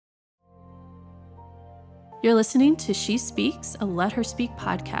You're listening to She Speaks, a Let Her Speak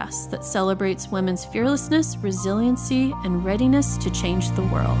podcast that celebrates women's fearlessness, resiliency, and readiness to change the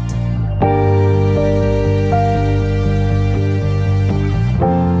world.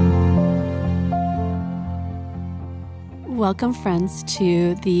 Welcome, friends,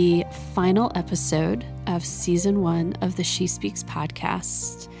 to the final episode of Season 1 of the She Speaks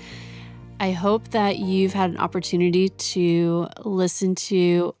podcast. I hope that you've had an opportunity to listen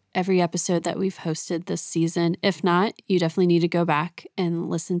to every episode that we've hosted this season. If not, you definitely need to go back and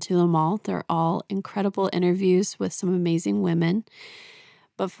listen to them all. They're all incredible interviews with some amazing women.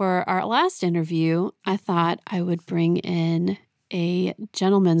 But for our last interview, I thought I would bring in a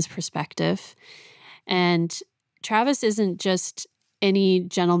gentleman's perspective. And Travis isn't just any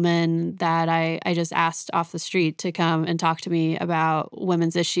gentleman that I just asked off the street to come and talk to me about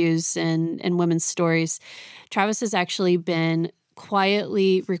women's issues and women's stories. Travis has actually been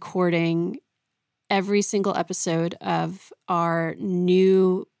quietly recording every single episode of our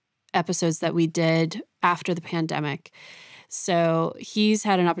new episodes that we did after the pandemic. So he's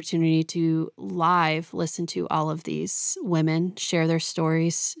had an opportunity to live listen to all of these women share their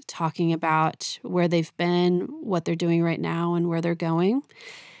stories, talking about where they've been, what they're doing right now, and where they're going.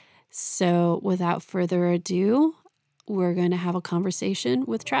 So without further ado, we're going to have a conversation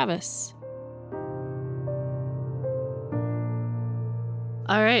with Travis.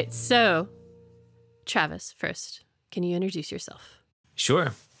 All right, so Travis, first, can you introduce yourself?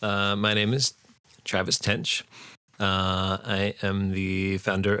 Sure. My name is Travis Tench. I am the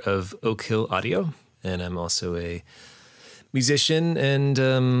founder of Oak Hill Audio, and I'm also a musician and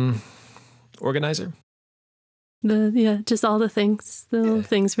organizer. Just all the things,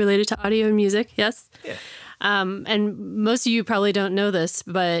 things related to audio and music, yes? Yeah. And most of you probably don't know this,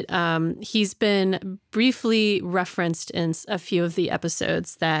 but he's been briefly referenced in a few of the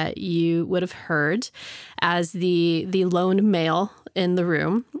episodes that you would have heard as the lone male in the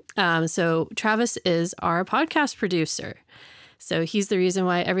room. So Travis is our podcast producer. So he's the reason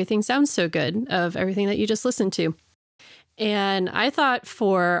why everything sounds so good of everything that you just listened to. And I thought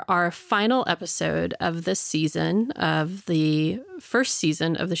for our final episode of this season, of the first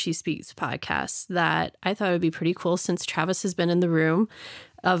season of the She Speaks podcast, that I thought it would be pretty cool since Travis has been in the room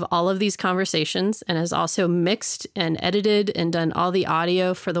of all of these conversations and has also mixed and edited and done all the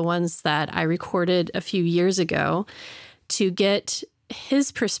audio for the ones that I recorded a few years ago, to get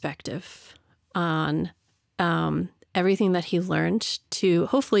his perspective on everything that he learned, to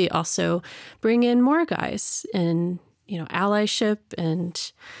hopefully also bring in more guys and allyship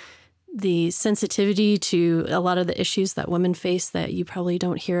and the sensitivity to a lot of the issues that women face that you probably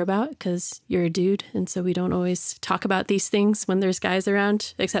don't hear about because you're a dude. And so we don't always talk about these things when there's guys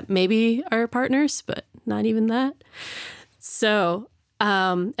around, except maybe our partners, but not even that. So,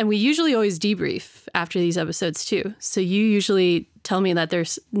 and we usually always debrief after these episodes too. So you usually tell me that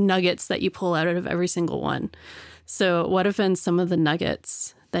there's nuggets that you pull out of every single one. So what have been some of the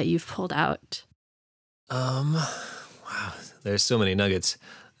nuggets that you've pulled out? Wow, there's so many nuggets.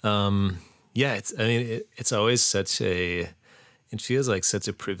 It's always it feels like such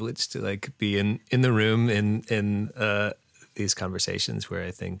a privilege to be in the room in these conversations where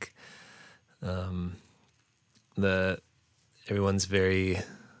I think everyone's very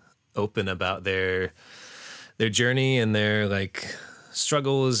open about their journey and their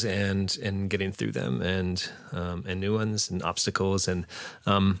struggles and getting through them and new ones and obstacles and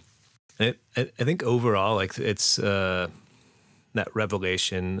I think overall, it's that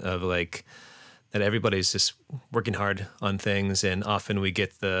revelation of that everybody's just working hard on things, and often we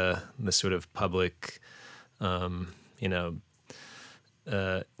get the sort of public, Instagram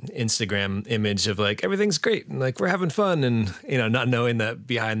image of everything's great and we're having fun, and not knowing that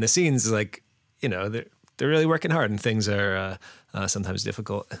behind the scenes they're really working hard and things are sometimes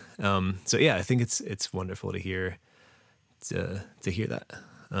difficult. So yeah, I think it's wonderful to hear that.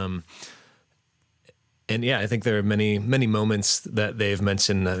 And yeah, I think there are many moments that they've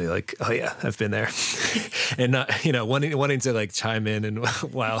mentioned that they're oh yeah, I've been there, and not wanting to chime in and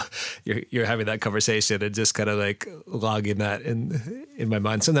while you're having that conversation and just kind of logging that in my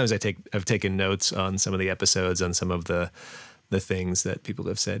mind. Sometimes I've taken notes on some of the episodes, on some of the things that people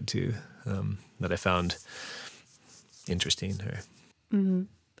have said too, that I found interesting. Mm-hmm.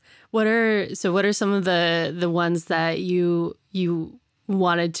 What are some of the ones that you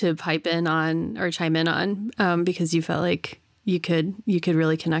wanted to pipe in on or chime in on because you felt like you could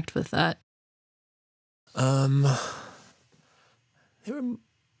really connect with that? There were,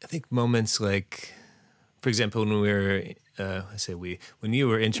 I think, moments for example, when we were I say we, when you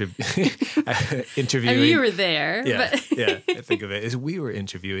were interviewing. I mean, you were there. Yeah, but. yeah. I think of it as we were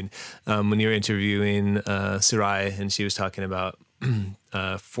interviewing. When you were interviewing Sarai, and she was talking about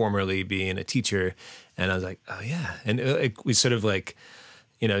formerly being a teacher, and I was like, oh yeah. And we sort of like,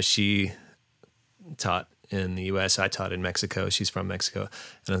 you know, she taught in the U.S., I taught in Mexico. She's from Mexico,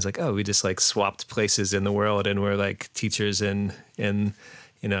 and I was like, oh, we just like swapped places in the world, and we're like teachers in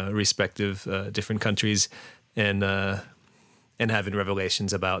you know, respective different countries, and having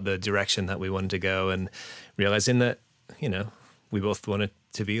revelations about the direction that we wanted to go, and realizing that, you know, we both wanted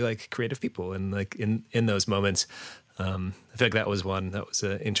to be like creative people, and like in those moments, I feel like that was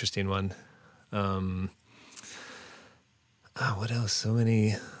an interesting one. What else? So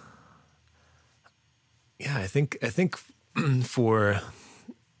many. Yeah, I think for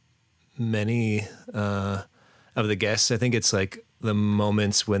many of the guests, I think it's like the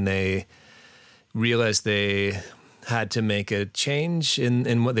moments when they realized they had to make a change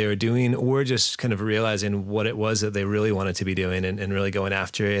in what they were doing, or just kind of realizing what it was that they really wanted to be doing, and really going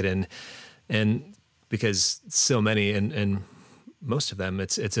after it. And because so many, and most of them,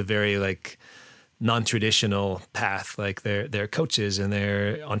 it's a very like non-traditional path. Like they're coaches and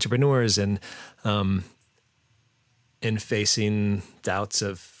they're entrepreneurs, and facing doubts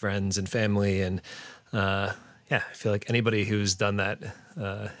of friends and family. And yeah, I feel like anybody who's done that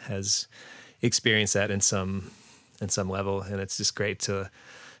has experienced that in some level, and it's just great to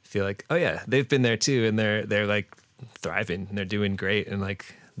feel like, oh yeah, they've been there too, and they're like thriving and they're doing great, and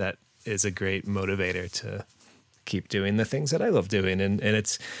like that is a great motivator to keep doing the things that I love doing, and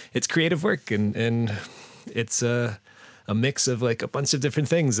it's creative work, and it's a mix of like a bunch of different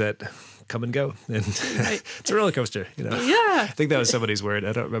things that come and go, and it's a roller coaster, you know. Yeah, I think that was somebody's word.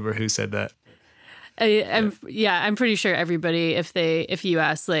 I don't remember who said that. I'm pretty sure everybody, if you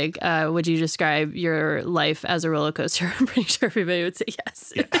ask like, would you describe your life as a roller coaster? I'm pretty sure everybody would say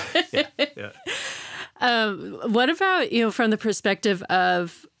yes. Yeah. What about, you know, from the perspective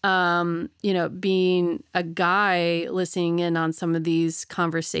of, you know, being a guy listening in on some of these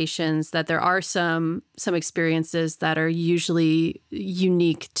conversations, that there are some experiences that are usually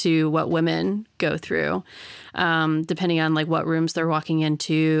unique to what women go through, depending on like what rooms they're walking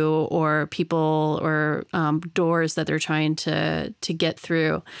into, or people, or doors that they're trying to get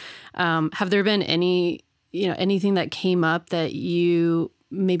through. Have there been anything that came up that you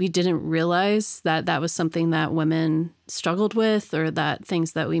maybe didn't realize that was something that women struggled with, or that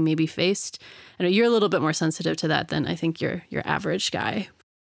things that we maybe faced? I know you're a little bit more sensitive to that than I think your average guy.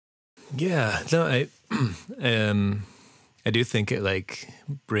 Yeah, no, I do think it like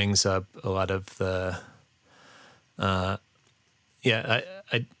brings up a lot of the,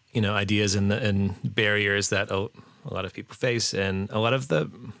 ideas and barriers that a lot of people face, and a lot of the,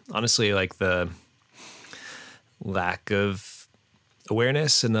 honestly, like the lack of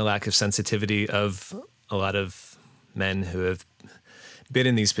awareness and the lack of sensitivity of a lot of men who have been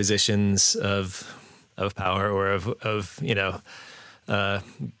in these positions of power, or of you know,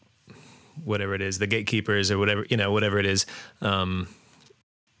 whatever it is, the gatekeepers, or whatever it is, and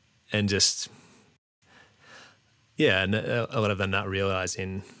just, yeah, and a lot of them not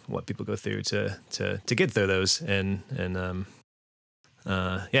realizing what people go through to get through those, and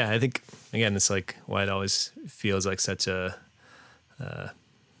I think again, it's like why it always feels like such a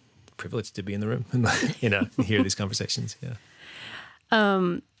privilege to be in the room and, you know, hear these conversations. Yeah.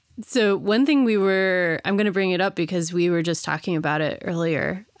 So one thing I'm going to bring it up because we were just talking about it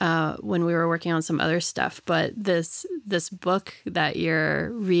earlier when we were working on some other stuff, but this book that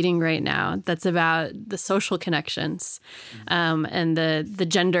you're reading right now, that's about the social connections, and the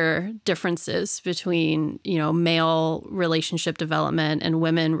gender differences between, you know, male relationship development and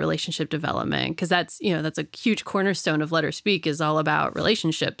women relationship development. Cause that's a huge cornerstone of Let Her Speak, is all about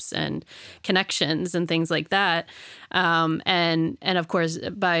relationships and connections and things like that. And of course,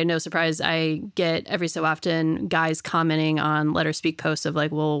 by no surprise, I get every so often guys commenting on Let Her Speak posts of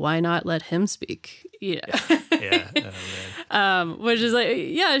like, well, why not let him speak? Yeah. Which is like,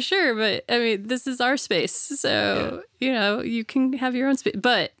 yeah, sure. But I mean, this is our space. So, you know, you can have your own space.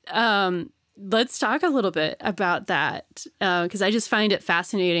 But let's talk a little bit about that, because I just find it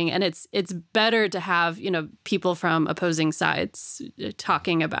fascinating. And it's better to have, you know, people from opposing sides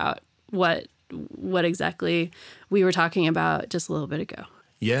talking about what exactly we were talking about just a little bit ago.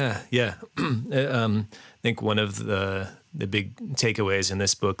 Yeah. I think one of the big takeaways in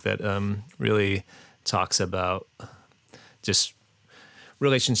this book that really talks about just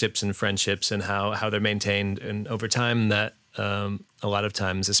relationships and friendships and how they're maintained, and over time, that a lot of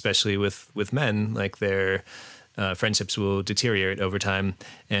times, especially with men, like their friendships will deteriorate over time.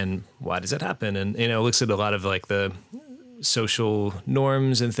 And why does that happen? And, you know, it looks at a lot of like the social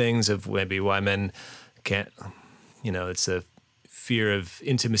norms and things of maybe why men can't, it's a fear of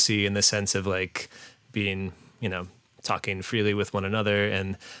intimacy in the sense of like being, talking freely with one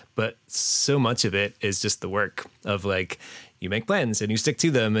another. But so much of it is just the work of like, you make plans and you stick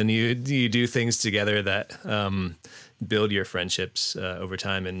to them and you do things together that build your friendships over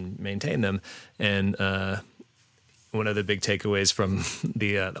time and maintain them. And one of the big takeaways from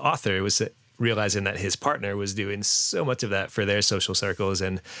the author was that realizing that his partner was doing so much of that for their social circles.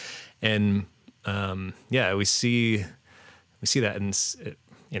 And we see that in,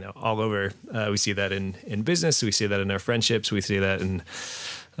 all over. We see that in business. We see that in our friendships. We see that in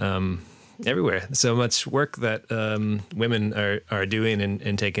everywhere. So much work that women are doing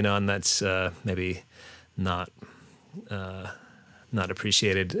and taking on that's maybe not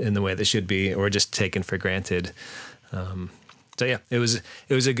appreciated in the way that should be, or just taken for granted. So yeah, it was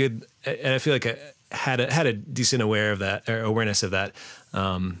a good, and I feel like I had a decent awareness of that.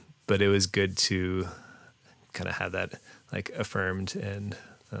 But it was good to kind of have that like affirmed and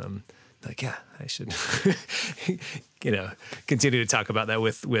like, yeah, I should, continue to talk about that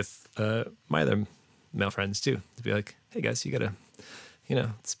with my other male friends too, to be like, hey guys, you gotta,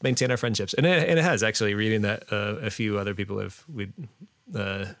 let's maintain our friendships. And it has actually, reading that a few other people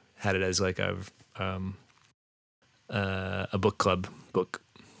had it as like a book club book.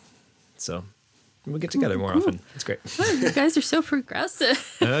 So we get together more often. It's great. Oh, you guys are so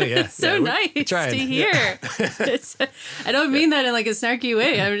progressive. Oh yeah. It's so nice to hear. Yeah. I don't mean that in like a snarky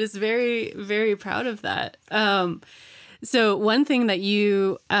way. I'm just very, very proud of that. So one thing that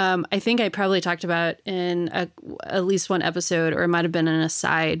you, I think I probably talked about in at least one episode, or it might have been an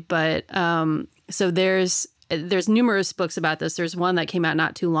aside, but so there's numerous books about this. There's one that came out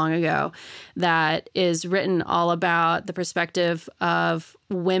not too long ago that is written all about the perspective of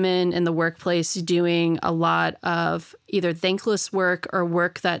women in the workplace doing a lot of either thankless work or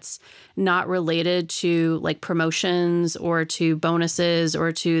work that's not related to like promotions or to bonuses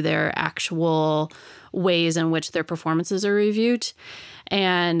or to their actual ways in which their performances are reviewed.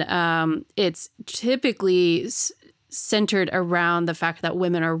 And it's typically centered around the fact that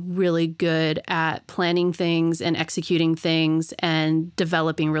women are really good at planning things and executing things and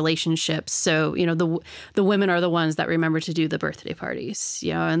developing relationships. So, the women are the ones that remember to do the birthday parties,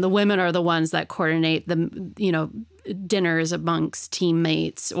 and the women are the ones that coordinate the, dinners amongst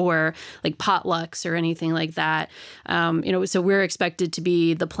teammates or like potlucks or anything like that. So we're expected to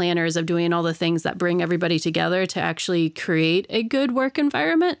be the planners of doing all the things that bring everybody together to actually create a good work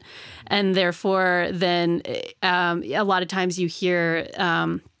environment. And therefore, then a lot of times you hear,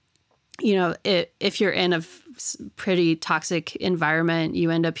 if you're in a pretty toxic environment,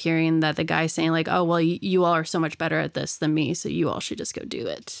 you end up hearing that the guy saying like, oh, well, you all are so much better at this than me, so you all should just go do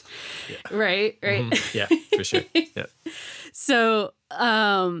it. Yeah. Right? Mm-hmm. Yeah, for sure. Yeah. So,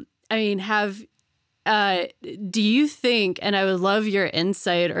 do you think, and I would love your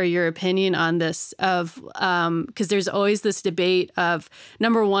insight or your opinion on this, of because there's always this debate of,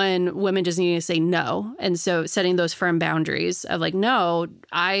 number one, women just need to say no. And so setting those firm boundaries of like, no,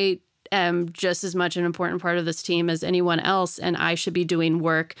 I am just as much an important part of this team as anyone else, and I should be doing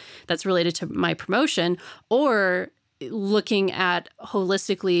work that's related to my promotion, or looking at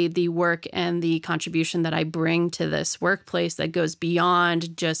holistically the work and the contribution that I bring to this workplace that goes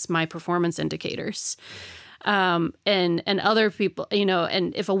beyond just my performance indicators. And other people,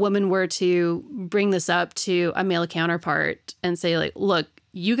 and if a woman were to bring this up to a male counterpart and say like, look,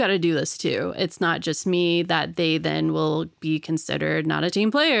 you got to do this too. It's not just me, that they then will be considered not a team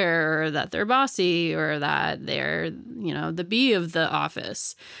player, or that they're bossy, or that they're, the B of the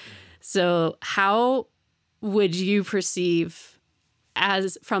office. So how would you perceive,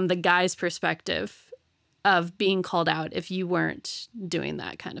 as from the guy's perspective, of being called out if you weren't doing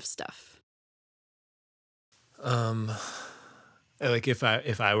that kind of stuff? Like if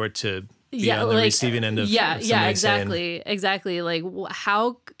I were to be on the receiving end of exactly. Like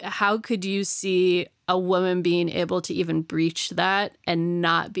how could you see a woman being able to even breach that and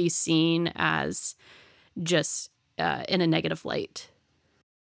not be seen as just in a negative light?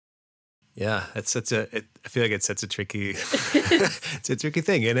 Yeah, I feel like it's such a tricky, it's a tricky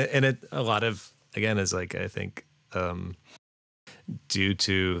thing. And it a lot of, again, is like, I think, due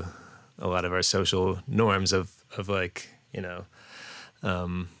to a lot of our social norms of like, a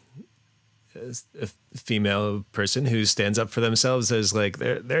female person who stands up for themselves as like,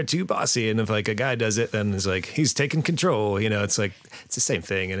 they're too bossy. And if like a guy does it, then it's like, he's taking control, it's like, it's the same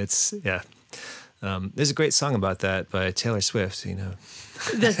thing. And it's, yeah. There's a great song about that by Taylor Swift,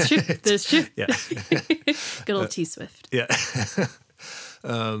 That's true. That's true. Yeah. Good old T Swift. Yeah.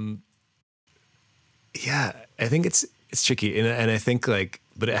 Yeah, I think it's it's tricky, and I think like,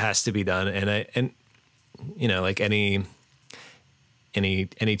 but it has to be done, and you know, like any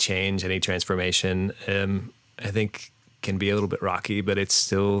change, any transformation, I think can be a little bit rocky, but it's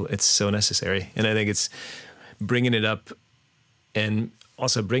so necessary, and I think it's bringing it up, and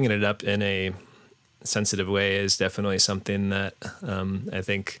also bringing it up in a sensitive way is definitely something that I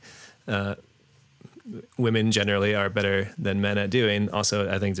think women generally are better than men at doing. Also,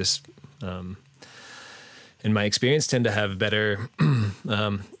 I think just in my experience, tend to have better,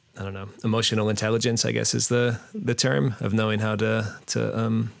 I don't know, emotional intelligence, I guess is the term, of knowing how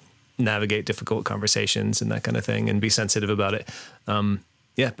to navigate difficult conversations and that kind of thing, and be sensitive about it.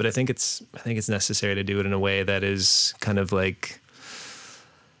 Yeah, but I think it's necessary to do it in a way that is kind of like,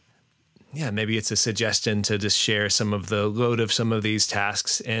 yeah, maybe it's a suggestion to just share some of the load of some of these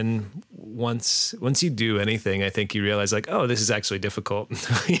tasks. And once you do anything, I think you realize like, oh, this is actually difficult.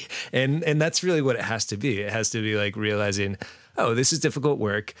 and that's really what it has to be. It has to be like realizing, oh, this is difficult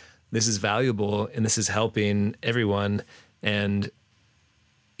work. This is valuable, and this is helping everyone. And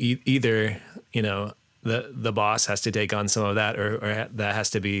either, you know, the boss has to take on some of that, or that has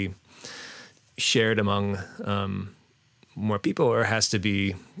to be shared among more people, or has to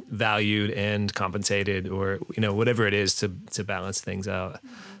be valued and compensated, or, you know, whatever it is to balance things out.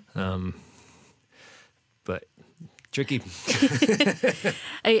 But tricky.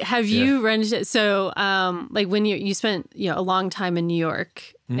 Have you run into, so like when you spent, you know, a long time in New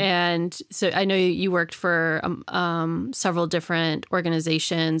York, and so I know you worked for several different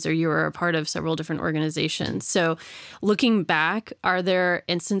organizations, or you were a part of several different organizations. So looking back, are there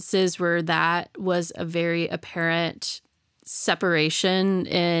instances where that was a very apparent separation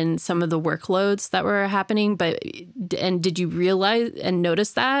in some of the workloads that were happening, and did you realize and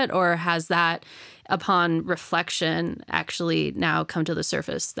notice that, or has that upon reflection actually now come to the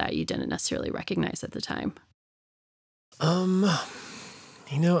surface that you didn't necessarily recognize at the time? You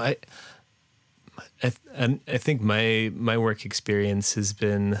know, I think my work experience has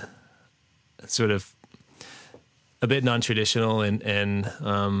been sort of a bit non-traditional, and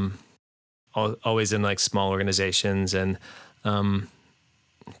always in like small organizations, and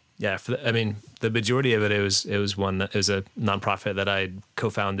yeah, I mean, the majority of it was a nonprofit that I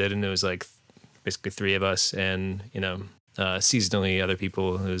co-founded, and it was like basically three of us, and, you know, seasonally other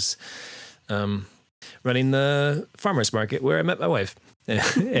people. It was running the farmers market where I met my wife,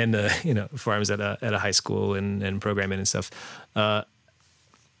 and you know, farms at a high school, and programming and stuff. Yeah,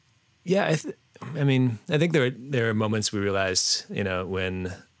 I mean, I think there are moments we realized, you know,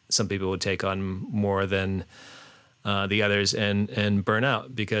 when some people would take on more than the others, and burn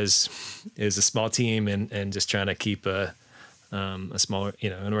out, because it was a small team, and just trying to keep a smaller, you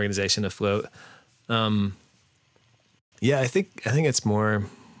know, an organization afloat. Yeah, I think it's more,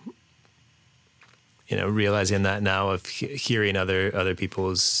 you know, realizing that now, of hearing other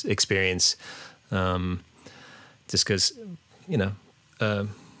people's experience, just because, you know,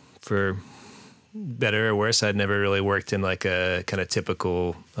 for better or worse, I'd never really worked in like a kind of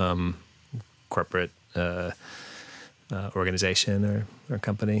typical corporate organization or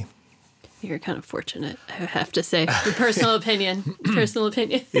company. You're kind of fortunate, I have to say. Your personal opinion. Personal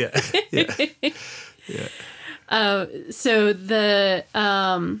opinion. Yeah. So the,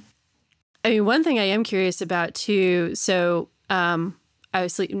 I mean, one thing I am curious about too. So,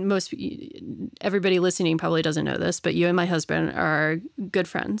 obviously, everybody listening probably doesn't know this, but you and my husband are good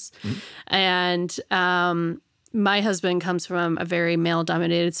friends, and my husband comes from a very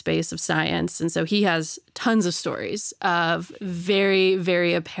male-dominated space of science, and so he has tons of stories of very,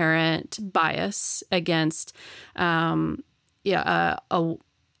 very apparent bias against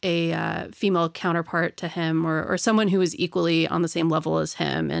a female counterpart to him, or someone who is equally on the same level as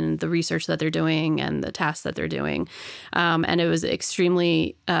him, and the research that they're doing and the tasks that they're doing. And it was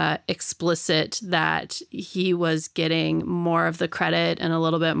extremely explicit that he was getting more of the credit and a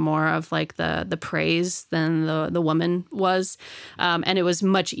little bit more of like the praise than the woman was. And it was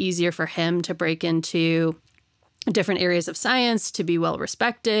much easier for him to break into different areas of science, to be well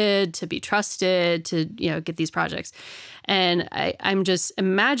respected, to be trusted, to, you know, get these projects. And I'm just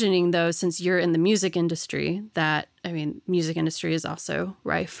imagining, though, since you're in the music industry, that, I mean, music industry is also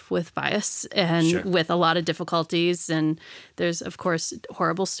rife with bias and with a lot of difficulties. And there's, of course,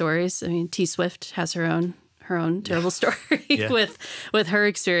 horrible stories. I mean, T Swift has her own terrible story with her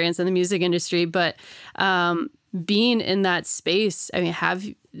experience in the music industry. But being in that space, I mean, have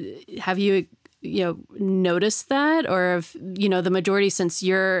you noticed that, or if, you know, the majority, since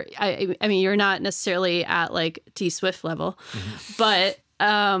I mean, you're not necessarily at like T Swift level, but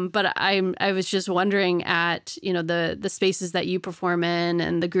But I was just wondering at, the spaces that you perform in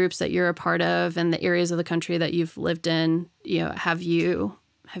and the groups that you're a part of and the areas of the country that you've lived in, have you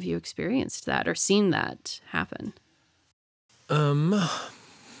experienced that or seen that happen?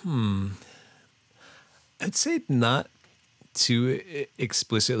 I'd say not too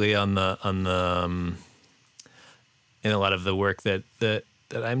explicitly on the in a lot of the work that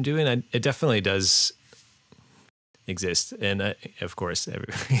I'm doing. It definitely does exist, and of course,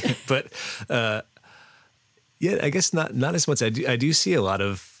 but yeah, I guess not as much. I do see a lot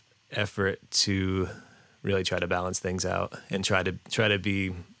of effort to really try to balance things out and try to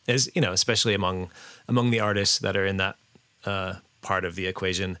be, as especially among the artists that are in that part of the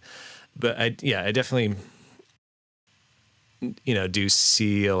equation. But I definitely do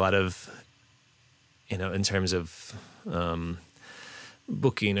see a lot of in terms of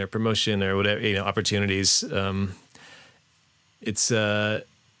booking or promotion or whatever, opportunities. It's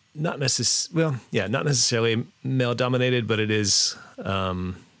not necessarily male dominated, but it is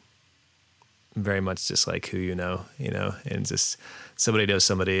very much just like who and just somebody knows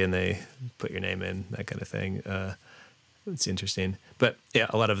somebody and they put your name in, that kind of thing. It's interesting, but yeah,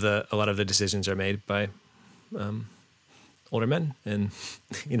 a lot of the decisions are made by older men, and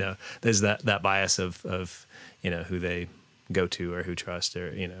there's that bias of who they go to or who trust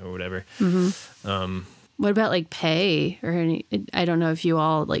or or whatever. Mm-hmm. What about like pay or I don't know if you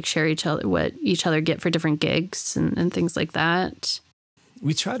all like share what each other get for different gigs and things like that.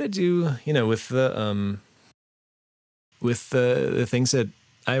 We try to do, with the things that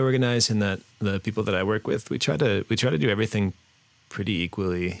I organize and that the people that I work with, we try to do everything pretty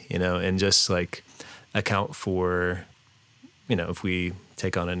equally, and just like account for, if we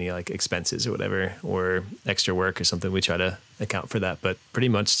take on any like expenses or whatever, or extra work or something, we try to account for that, but pretty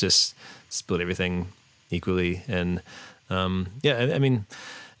much just split everything equally. And I mean,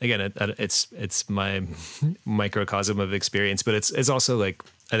 again, it's my microcosm of experience, but it's also like,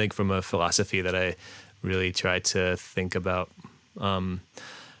 I think from a philosophy that I really try to think about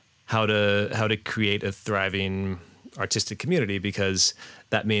how to create a thriving artistic community, because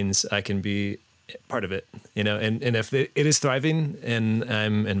that means I can be part of it, and if it is thriving and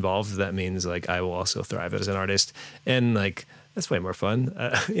I'm involved, that means like I will also thrive as an artist, and like that's way more fun.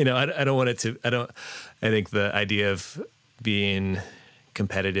 I don't want it to. I think the idea of being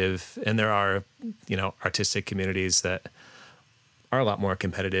competitive, and there are artistic communities that are a lot more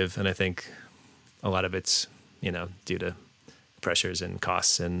competitive, and I think a lot of it's due to pressures and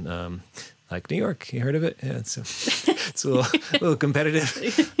costs and like New York. You heard of it? Yeah, it's a little competitive.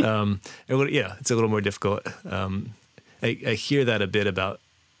 It's a little more difficult. I hear that a bit about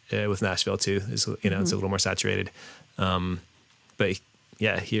with Nashville too. It's it's a little more saturated. But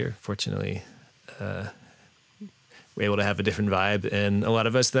yeah, here fortunately we're able to have a different vibe, and a lot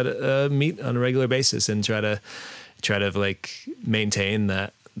of us that meet on a regular basis and try to like maintain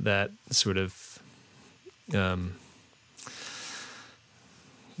that sort of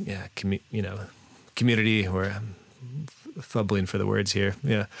community, or I'm fumbling for the words here.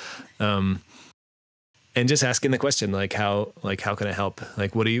 Yeah. And just asking the question, like how can I help?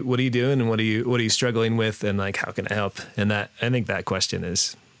 Like, what are you doing, and what are you struggling with? And like, how can I help? And I think that question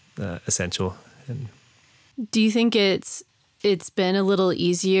is essential. And do you think it's been a little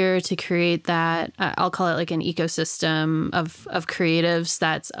easier to create that, I'll call it like an ecosystem of creatives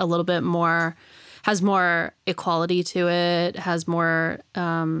that's a little bit more, has more equality to it, has more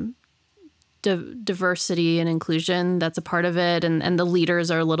diversity and inclusion that's a part of it, and the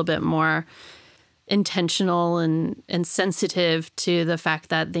leaders are a little bit more intentional and sensitive to the fact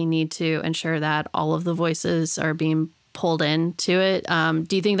that they need to ensure that all of the voices are being pulled into it?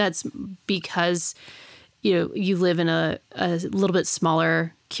 Do you think that's because you live in a little bit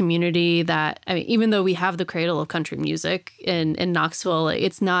smaller community that, I mean, even though we have the cradle of country music in Knoxville,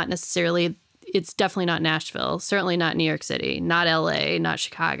 it's definitely not Nashville, certainly not New York City, not LA, not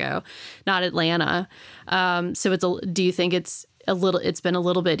Chicago, not Atlanta. So do you think it's been a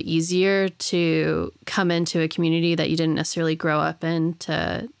little bit easier to come into a community that you didn't necessarily grow up in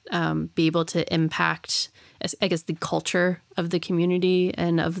to be able to impact, I guess, the culture of the community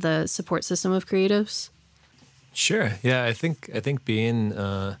and of the support system of creatives? Sure. Yeah, I think being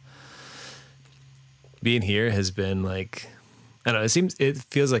here has been like, I don't know, it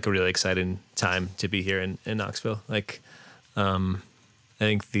feels like a really exciting time to be here in Knoxville. Like, I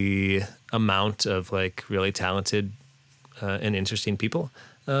think the amount of like really talented and interesting people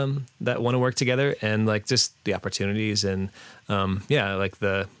that want to work together, and like just the opportunities, and like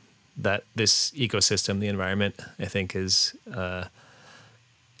this ecosystem, the environment, I think is a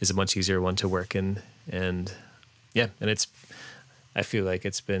much easier one to work in, and yeah, and it's I feel like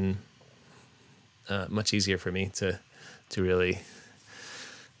it's been much easier for me to really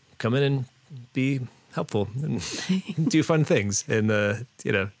come in and be helpful and do fun things, and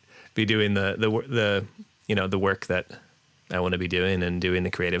be doing the work that I want to be doing, and doing the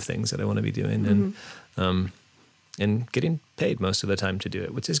creative things that I want to be doing, and getting paid most of the time to do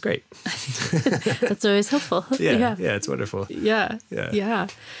it, which is great. That's always helpful. Yeah, it's wonderful. Yeah.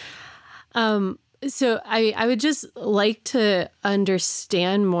 So I would just like to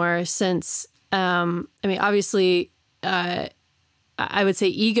understand more, since, obviously, I would say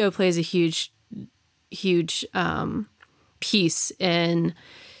ego plays a huge piece in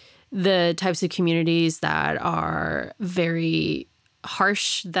the types of communities that are very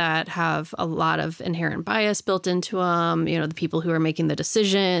harsh, that have a lot of inherent bias built into them, the people who are making the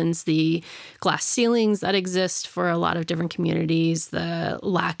decisions, the glass ceilings that exist for a lot of different communities, the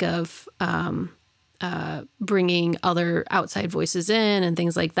lack of bringing other outside voices in and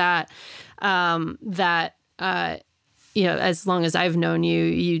things like that, as long as I've known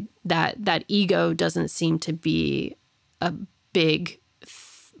you that ego doesn't seem to be a big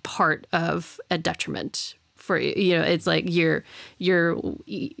part of a detriment for you. It's like you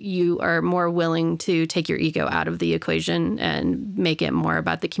are more willing to take your ego out of the equation and make it more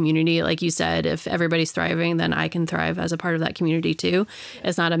about the community. Like you said, if everybody's thriving, then I can thrive as a part of that community too.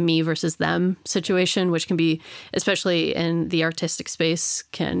 It's not a me versus them situation, which can be, especially in the artistic space,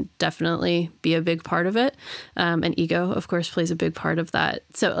 can definitely be a big part of it. And ego, of course, plays a big part of that.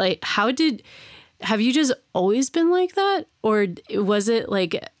 So like, have you just always been like that? Or was it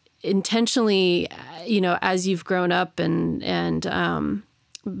like intentionally, as you've grown up and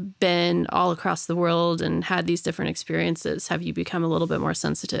been all across the world and had these different experiences, have you become a little bit more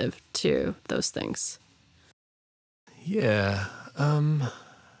sensitive to those things? Yeah.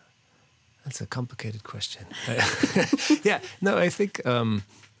 That's a complicated question. Yeah, no, I think, a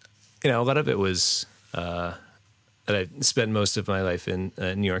lot of it was, that I spent most of my life in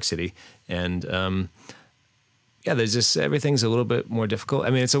New York City, and, there's just, everything's a little bit more difficult. I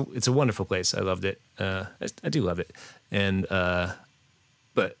mean, it's a wonderful place. I loved it. I do love it. And,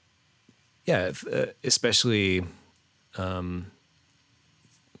 but yeah, especially, for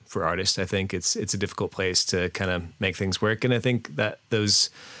artists, I think it's a difficult place to kind of make things work. And I think that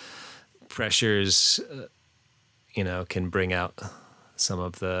those pressures, can bring out some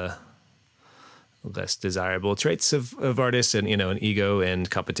of the less desirable traits of artists, and, an ego and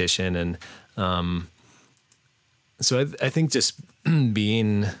competition. And, so I think just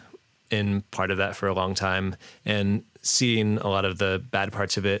being in part of that for a long time and seeing a lot of the bad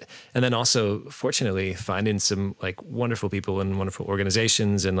parts of it, and then also fortunately finding some like wonderful people and wonderful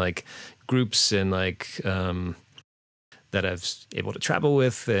organizations and like groups and like that I was able to travel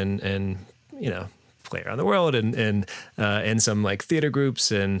with and play around the world and some like theater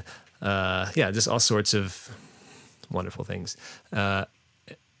groups and just all sorts of wonderful things. I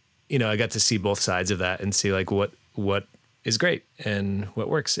got to see both sides of that and see like what is great and what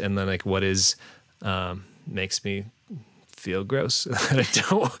works, and then like what is makes me feel gross that I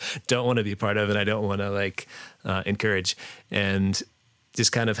don't want to be part of, and I don't want to like encourage. And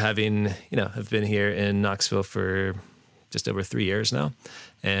just kind of having, I've been here in Knoxville for just over 3 years now,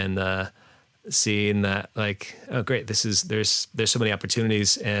 and seeing that like, oh great, there's so many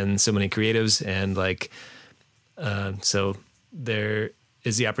opportunities and so many creatives, and like so there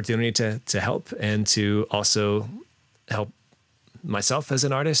is the opportunity to help, and to also help myself as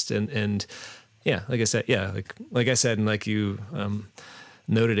an artist. And like I said, like I said, and like you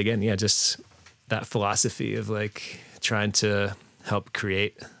noted again, just that philosophy of like trying to help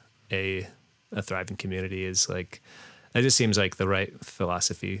create a thriving community is like, that just seems like the right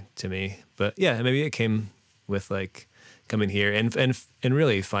philosophy to me. But yeah, maybe it came with like coming here and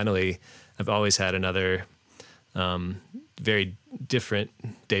really finally I've always had another very different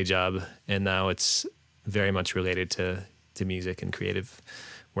day job, and now it's very much related to music and creative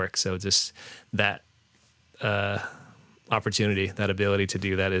work. So just that opportunity, that ability to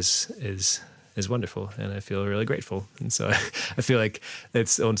do that is wonderful, and I feel really grateful. And so I feel like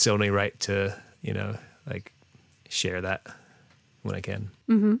it's only right to like share that when I can.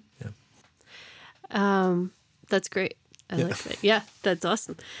 Mm-hmm. Yeah. That's great. I like that. Yeah, that's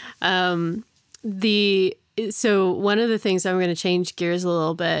awesome. So one of the things I'm going to change gears a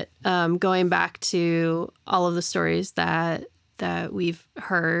little bit, going back to all of the stories that we've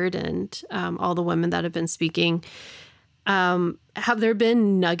heard and all the women that have been speaking, have there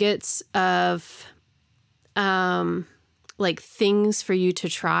been nuggets of like things for you to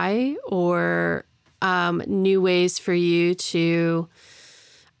try, or new ways for you to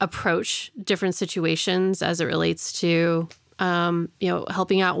approach different situations as it relates to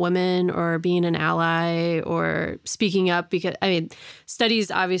helping out women or being an ally or speaking up. Because, I mean,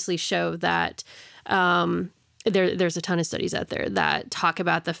 studies obviously show that there's a ton of studies out there that talk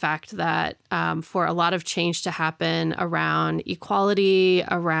about the fact that for a lot of change to happen around equality,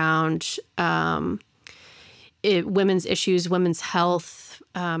 around women's issues, women's health,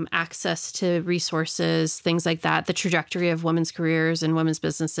 access to resources, things like that, the trajectory of women's careers and women's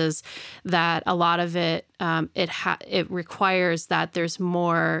businesses, that a lot of it, it requires that there's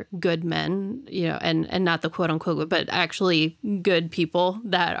more good men, and not the quote unquote, but actually good people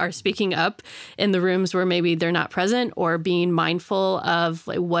that are speaking up in the rooms where maybe they're not present, or being mindful of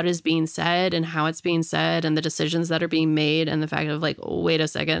like what is being said and how it's being said and the decisions that are being made, and the fact of like, oh, wait a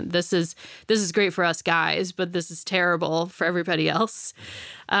second, this is great for us guys, but this is terrible for everybody else.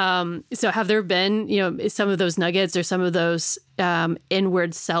 So have there been, some of those nuggets or some of those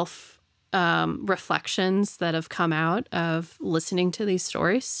inward self reflections that have come out of listening to these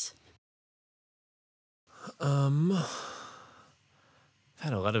stories? I've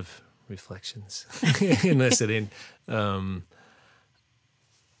had a lot of reflections in listening.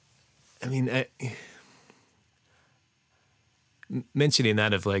 Mentioning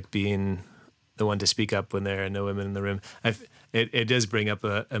that of like being the one to speak up when there are no women in the room, it does bring up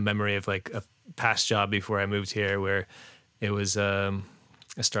a memory of like a past job before I moved here, where it was a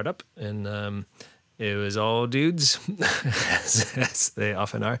startup, and it was all dudes, as they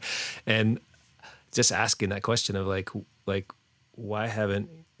often are, and just asking that question of like why haven't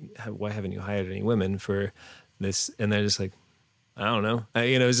you hired any women for this? And they're just like, I don't know.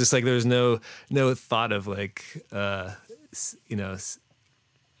 It was just like there was no thought of like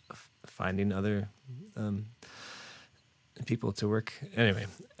finding other people to work anyway.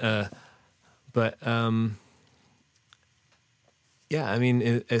 But yeah, I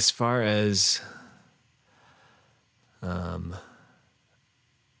mean, as far as like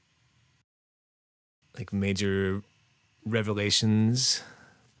major revelations,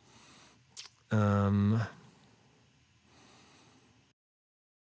 I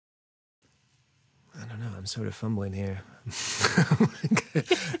don't know. I'm sort of fumbling here.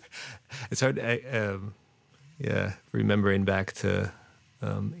 It's hard. Remembering back to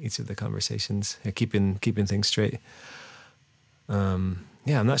each of the conversations, keeping things straight. I'm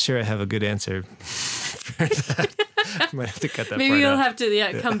not sure I have a good answer for that. Might have to cut that. Maybe you'll out. have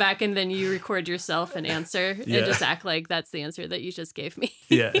to come back and then you record yourself and answer and just act like that's the answer that you just gave me.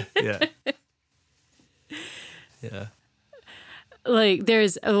 Yeah. Like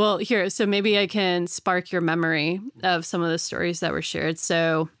so maybe I can spark your memory of some of the stories that were shared.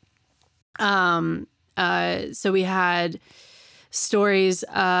 So, so we had stories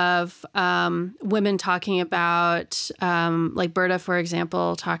of women talking about, like Berta, for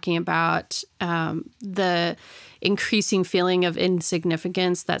example, talking about the increasing feeling of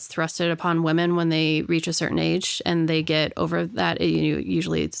insignificance that's thrusted upon women when they reach a certain age and they get over that.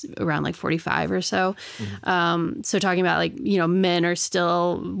 Usually it's around like 45 or so. Mm-hmm. So talking about like, men are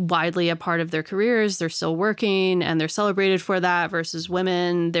still widely a part of their careers. They're still working and they're celebrated for that, versus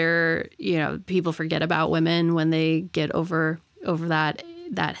women. People forget about women when they get over that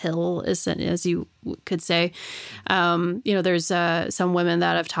hill, as you could say. There's some women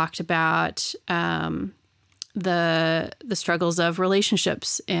that have talked about the struggles of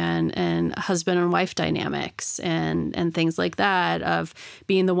relationships and husband and wife dynamics and things like that, of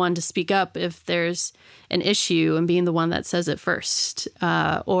being the one to speak up if there's an issue and being the one that says it first.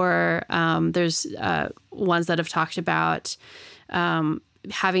 Or there's ones that have talked about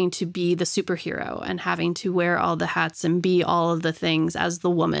having to be the superhero and having to wear all the hats and be all of the things as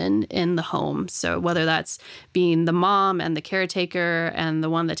the woman in the home. So whether that's being the mom and the caretaker and the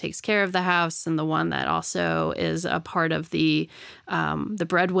one that takes care of the house and the one that also is a part of the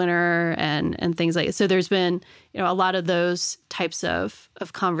breadwinner and things like that. So there's been, a lot of those types of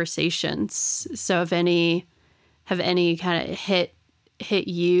conversations. So have any kind of hit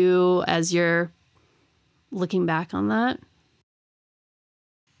you as you're looking back on that?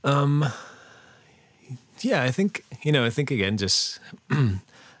 I think again, just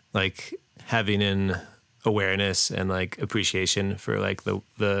like having an awareness and like appreciation for like the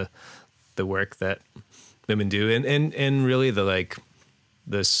work that women do, and really the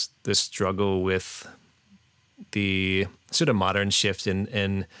struggle with the sort of modern shift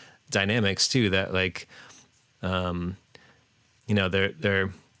in dynamics too, that like, there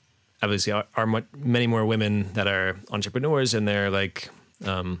obviously are many more women that are entrepreneurs, and they're like,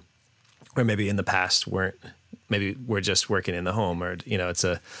 or maybe in the past we're just working in the home, or it's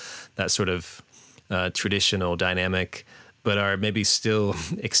that sort of traditional dynamic but are maybe still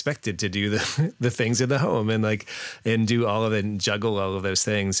expected to do the things in the home and like, and do all of it and juggle all of those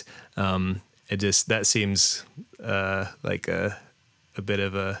things. That seems like a bit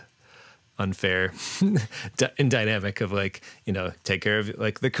of a unfair dynamic of like, you know, take care of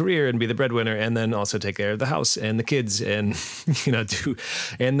like the career and be the breadwinner, and then also take care of the house and the kids and, you know,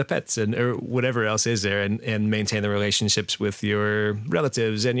 and the pets and or whatever else is there, and maintain the relationships with your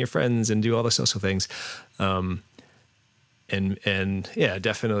relatives and your friends and do all the social things. And yeah,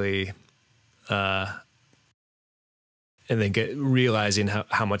 definitely, I think realizing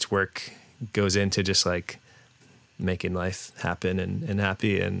how much work goes into just like making life happen and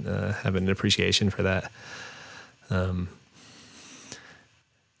happy, and having an appreciation for that.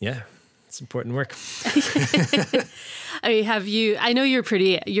 Yeah, it's important work. I mean, I know you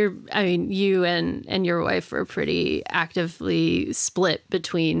and your wife are pretty actively split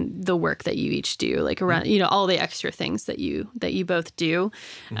between the work that you each do, like around, you know, all the extra things that you both do.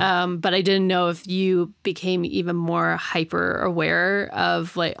 But I didn't know if you became even more hyper aware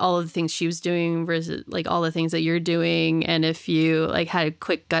of like all of the things she was doing versus like all the things that you're doing. And if you like had a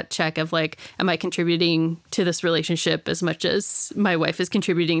quick gut check of like, am I contributing to this relationship as much as my wife is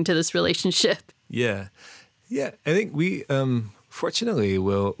contributing to this relationship? Yeah. Yeah, I think we, fortunately,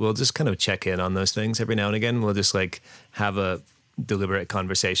 we'll just kind of check in on those things every now and again. We'll just like have a deliberate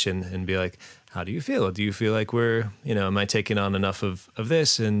conversation and be like, how do you feel? Do you feel like am I taking on enough of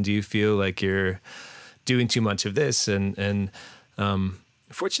this? And do you feel like you're doing too much of this? And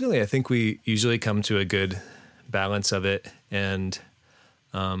fortunately, I think we usually come to a good balance of it. And,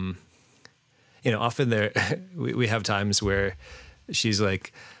 often we have times where she's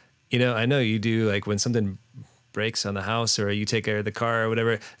like, I know you do, like when something breaks on the house or you take care of the car or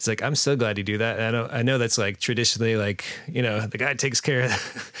whatever, it's like, I'm so glad you do that. And I know that's like traditionally like, the guy takes care of,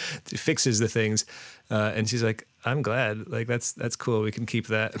 fixes the things. And she's like, I'm glad, like, that's cool. We can keep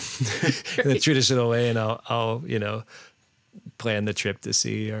that in the traditional way. And I'll plan the trip to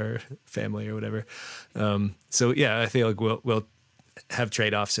see our family or whatever. So yeah, I feel like we'll have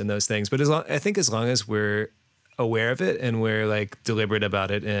trade-offs in those things, but I think as long as we're aware of it and we're like deliberate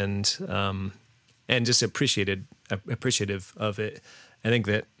about it and just appreciative of it, I think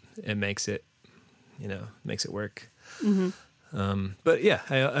that it makes it work. Mm-hmm. But yeah,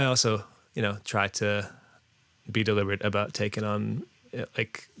 I also, try to be deliberate about taking on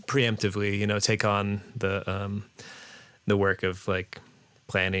like preemptively, take on the work of like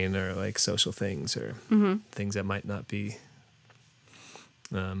planning or like social things or things that might not be,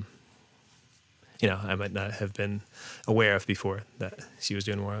 I might not have been aware of before that she was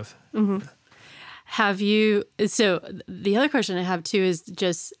doing more of. Mm-hmm. So the other question I have too is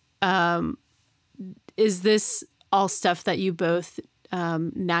just, is this all stuff that you both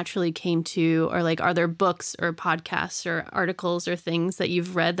naturally came to, or like, are there books or podcasts or articles or things that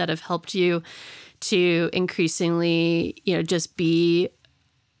you've read that have helped you to increasingly, just be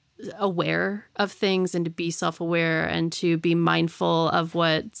aware of things and to be self-aware and to be mindful of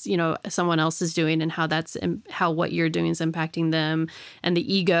what someone else is doing and how what you're doing is impacting them, and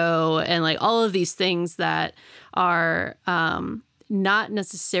the ego and like all of these things that are not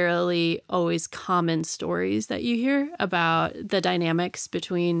necessarily always common stories that you hear about the dynamics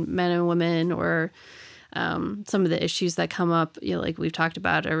between men and women, or some of the issues that come up, like we've talked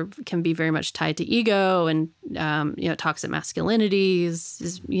about, can be very much tied to ego, and toxic masculinity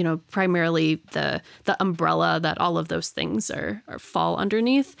is primarily the umbrella that all of those things are fall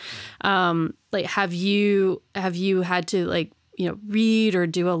underneath. Like, have you had to like read or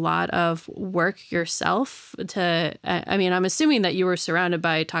do a lot of work yourself to? I mean, I'm assuming that you were surrounded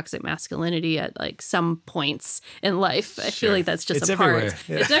by toxic masculinity at like some points in life. I feel like that's just a part. Everywhere.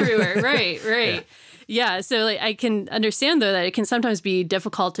 Yeah. It's everywhere, right? Yeah. Yeah, so like I can understand though that it can sometimes be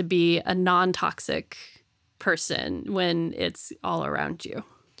difficult to be a non-toxic person when it's all around you.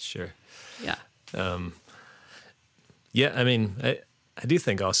 Sure. Yeah. Yeah, I mean, I do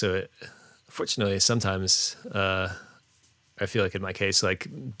think also, fortunately, sometimes I feel like in my case, like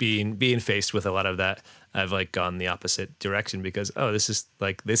being faced with a lot of that, I've like gone the opposite direction because,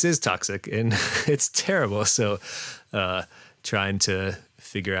 this is toxic and it's terrible. So trying to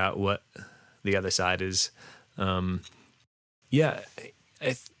figure out what the other side is. I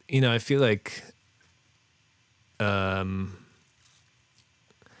feel like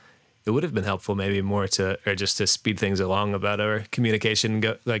it would have been helpful maybe more just to speed things along about our communication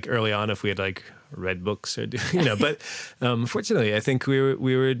like early on if we had like read books or but fortunately I think we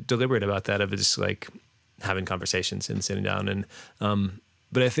were deliberate about that, of just like having conversations and sitting down, and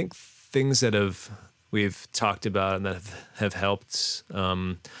but I think things that we've talked about and that have helped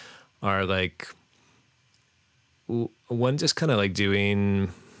are like one, just kind of like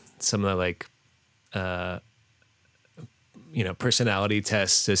doing some of the like, personality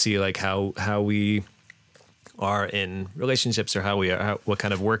tests to see like how we are in relationships, or how we are, what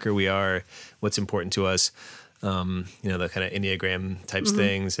kind of worker we are, what's important to us, the kind of Enneagram types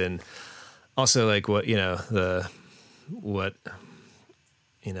things, and also like what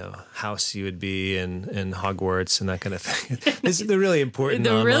house you would be in Hogwarts and that kind of thing. They're really important.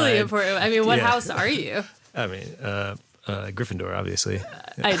 They're really important. I mean, what house are you? I mean, Gryffindor, obviously.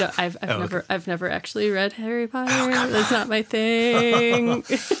 I've never actually read Harry Potter. Oh, that's not my thing.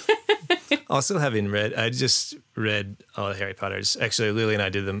 Also, having read, I just read all the Harry Potters. Actually, Lily and I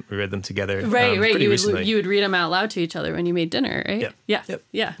read them together. Right. You would read them out loud to each other when you made dinner, right? Yep.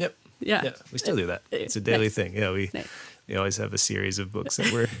 Yeah. We still do that. It's a daily thing. Yeah, we always have a series of books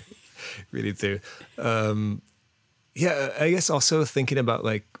that we're reading through. I guess also thinking about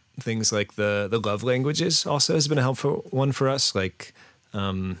like things like the love languages also has been a helpful one for us. Like,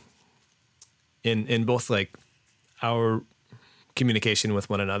 in both like our communication with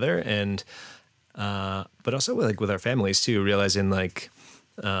one another, and but also with our families too, realizing like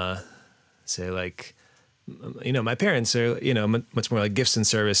say like my parents are much more like gifts and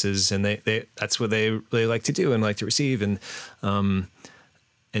services, and they that's what they really like to do and like to receive, and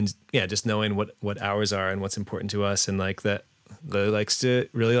just knowing what ours are and what's important to us, and like that Lily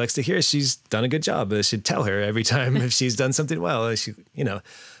really likes to hear she's done a good job. I should tell her every time if she's done something well. She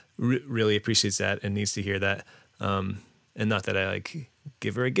really appreciates that and needs to hear that. And not that I like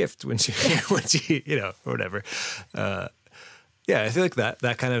give her a gift when she or whatever. I feel like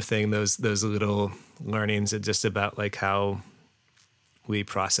that kind of thing, those little learnings, are just about like how we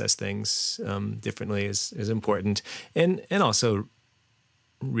process things differently is important, and also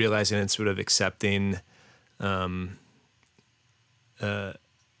realizing and sort of accepting.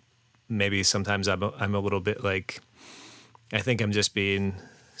 Maybe sometimes I'm a little bit like, I think I'm just being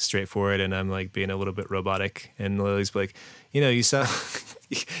straightforward, and I'm like being a little bit robotic, and Lily's like, you sound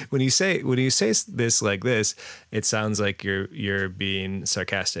when you say this like this, it sounds like you're being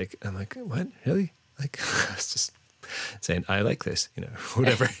sarcastic. I'm like, what, really? Like, I was just saying I like this,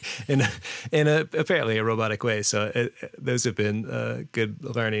 whatever, in a apparently a robotic way. So those have been good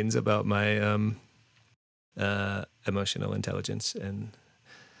learnings about my emotional intelligence, and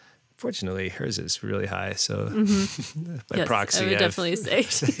fortunately, hers is really high. So by proxy, I would definitely say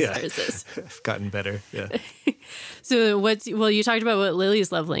hers is. I've gotten better. Yeah. So you talked about what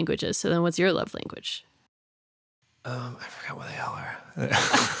Lily's love language is. So then what's your love language? I forgot what they all are.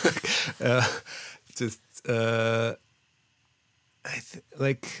 I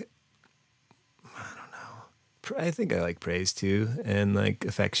don't know. I think I like praise too, and like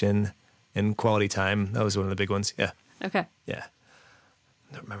affection and quality time. That was one of the big ones. Yeah. Okay. Yeah.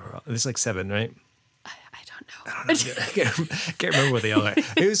 I don't remember. There's like 7, right? I don't know. I can't remember what they all are.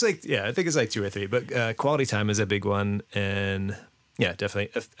 It was like, I think it's like 2 or 3, but quality time is a big one. And definitely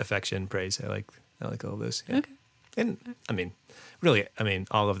affection, praise. I like all those. Yeah. Okay. And really,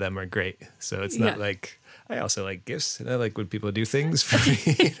 all of them are great. So it's not like, I also like gifts, and I like when people do things for me.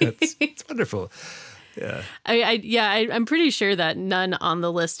 It's wonderful. Yeah. I'm pretty sure that none on the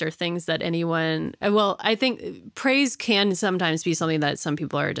list are things that anyone. Well, I think praise can sometimes be something that some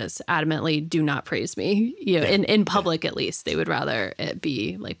people are just adamantly do not praise me. In public at least, they would rather it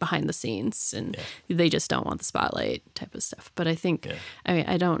be like behind the scenes, and they just don't want the spotlight type of stuff. But I think,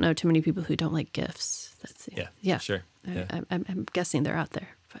 I don't know too many people who don't like gifts. That's sure. I'm guessing they're out there.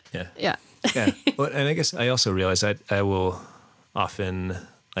 But yeah. Well, and I guess I also realize I will often,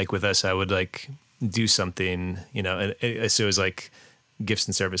 like with us, I would like do something, and so it was like gifts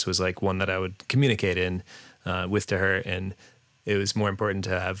and service was like one that I would communicate in with to her, and it was more important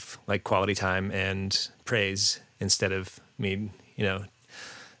to have like quality time and praise instead of me,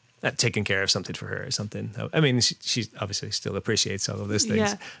 taking care of something for her or something. She obviously still appreciates all of those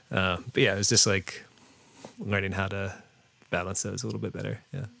things, but it was just like learning how to balance those a little bit better.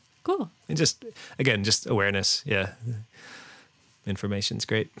 Yeah, cool. And just awareness. Yeah, information's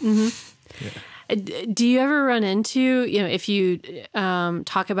great. Mm-hmm. Yeah. Do you ever run into, if you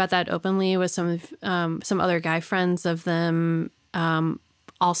talk about that openly with some other guy friends of them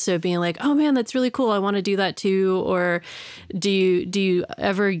also being like, oh man, that's really cool, I want to do that too? Or do you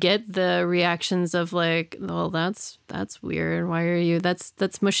ever get the reactions of like, well, that's weird, why are you,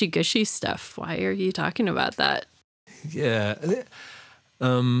 that's mushy gushy stuff, why are you talking about that? Yeah.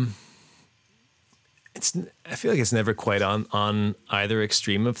 I feel like it's never quite on either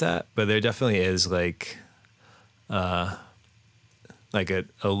extreme of that, but there definitely is like a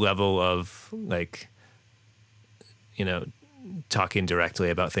level of like, talking directly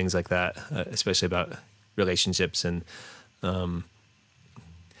about things like that, especially about relationships. And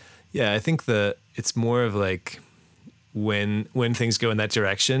yeah, I think it's more of like when things go in that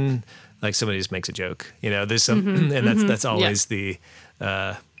direction, like somebody just makes a joke, you know, there's some, and that's always the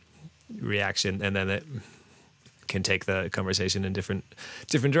reaction. And then it can take the conversation in different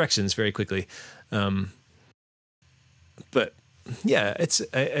directions very quickly. But yeah,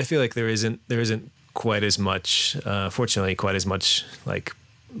 I feel like there isn't quite as much, fortunately, quite as much like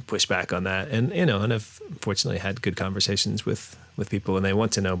pushback on that. And, you know, and I've fortunately had good conversations with people, and they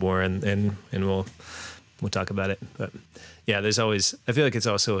want to know more, and we'll talk about it. But yeah, there's always, I feel like it's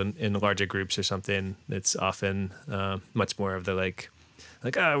also in larger groups or something, it's often much more of the like,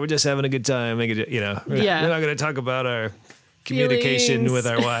 oh, we're just having a good time. We're not going to talk about our communication Feelings. with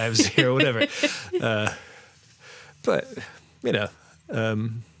our wives or whatever. But, you know,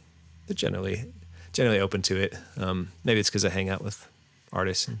 they're generally open to it. Maybe it's because I hang out with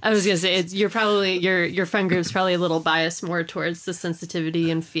artists. I was gonna say you're probably your friend group's probably a little biased more towards the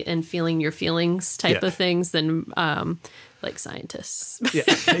sensitivity and feeling your feelings type of things than like scientists.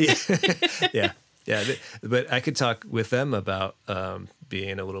 Yeah. But I could talk with them about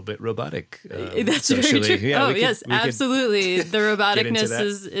being a little bit robotic. That's socially. very true. Yeah, yes, absolutely. The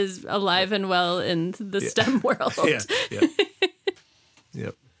roboticness is alive and well in the STEM world.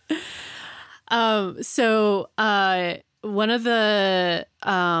 Yep. So one of the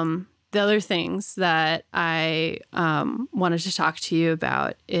other things that I wanted to talk to you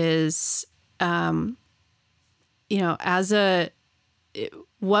about is,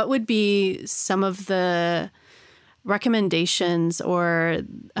 what would be some of the recommendations or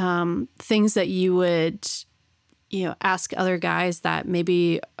things that you would, ask other guys that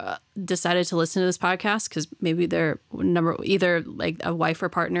maybe decided to listen to this podcast because maybe they're either like a wife or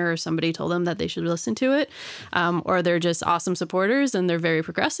partner or somebody told them that they should listen to it, or they're just awesome supporters and they're very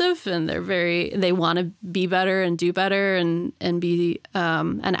progressive and they want to be better and do better and be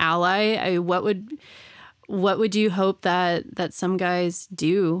an ally. What would you hope that some guys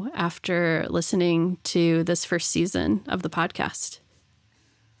do after listening to this first season of the podcast?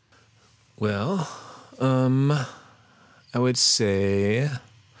 Well, I would say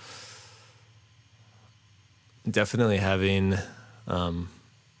definitely having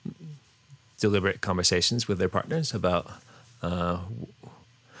deliberate conversations with their partners about,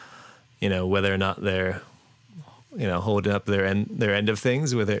 whether or not they're, holding up their end of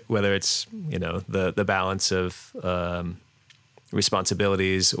things, whether it's, the balance of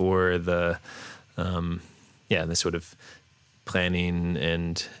responsibilities or the sort of planning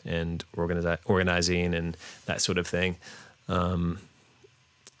and organizing and that sort of thing. And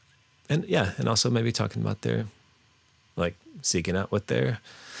also maybe talking about their, like, seeking out what their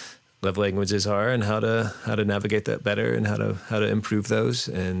love languages are and how to navigate that better and how to improve those,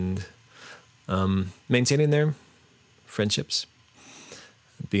 and maintaining their friendships,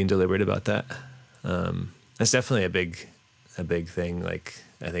 being deliberate about that. That's definitely a big thing. Like,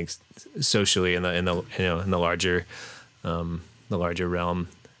 I think socially in the larger realm,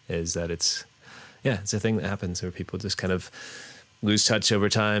 is that it's a thing that happens where people just kind of lose touch over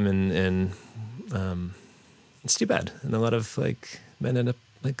time, and it's too bad. And a lot of like men end up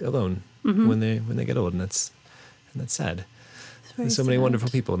like alone when they get old, and that's sad. There's so many wonderful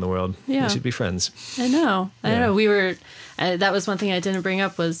people in the world. Yeah. We should be friends. I know. We were, that was one thing I didn't bring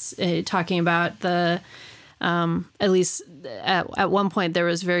up was talking about the, at least at one point, there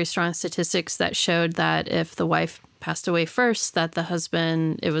was very strong statistics that showed that if the wife passed away first, that the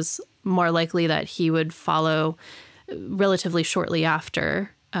husband, it was more likely that he would follow relatively shortly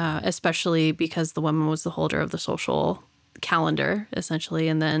after, especially because the woman was the holder of the social calendar, essentially.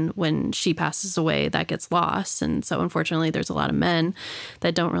 And then when she passes away, that gets lost. And so unfortunately, there's a lot of men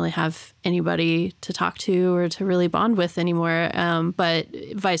that don't really have anybody to talk to or to really bond with anymore. But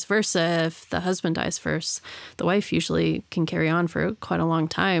vice versa, if the husband dies first, the wife usually can carry on for quite a long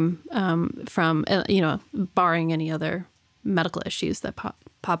time, from, barring any other medical issues that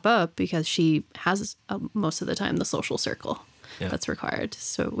pop up, because she has most of the time the social circle that's required.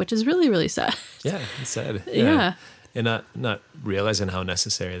 So, which is really, really sad. Yeah, it's sad. Yeah. And not realizing how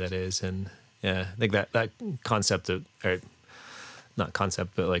necessary that is. And I think that concept of, or not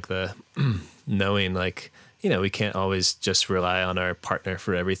concept, but like the knowing, like, we can't always just rely on our partner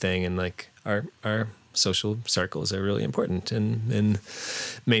for everything. And like our social circles are really important, and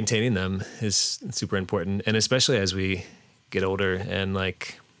maintaining them is super important. And especially as we get older, and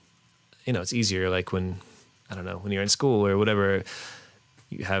like, it's easier, like when you're in school or whatever,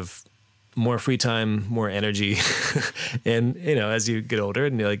 you have more free time, more energy. And, as you get older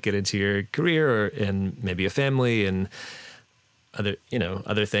and you like get into your career and maybe a family and other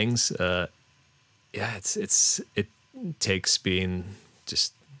things, yeah, it takes being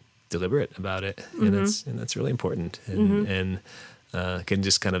just deliberate about it, and that's really important, and can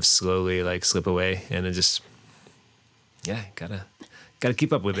just kind of slowly like slip away, and it just gotta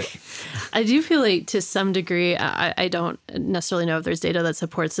keep up with it. I do feel like to some degree, I don't necessarily know if there's data that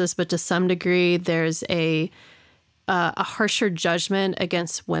supports this, but to some degree, there's a harsher judgment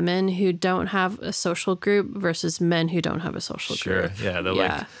against women who don't have a social group versus men who don't have a social group. Sure,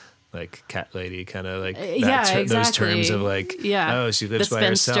 yeah, like cat lady, kind of like exactly. those terms of like, oh, she lives by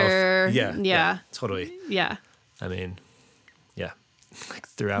herself. Yeah, totally. Yeah. I mean, yeah, like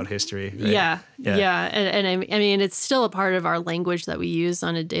throughout history. Right? Yeah. And I mean, it's still a part of our language that we use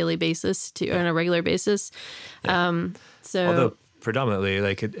on a daily basis, on a regular basis. Yeah. So, although predominantly,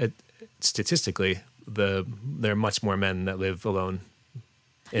 like statistically, there are much more men that live alone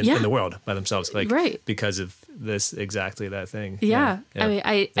in the world by themselves, like because of that thing. Yeah. I mean,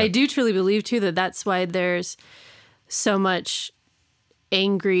 I do truly believe too that that's why there's so much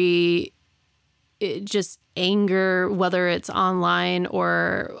anger, whether it's online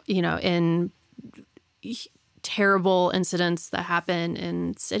or, in terrible incidents that happen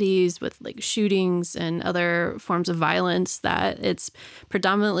in cities with like shootings and other forms of violence, that it's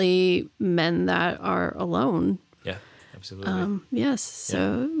predominantly men that are alone. Yeah, absolutely. Yes.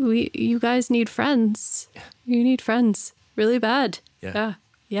 So you guys need friends. Yeah. You need friends really bad. Yeah.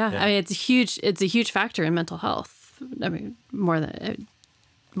 I mean, it's a huge factor in mental health. I mean, more than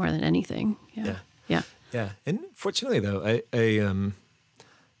anything. Yeah. And fortunately though, I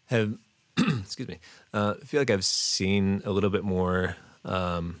have, excuse me, I feel like I've seen a little bit more,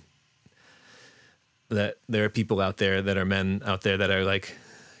 that there are people out there that are men out there that are like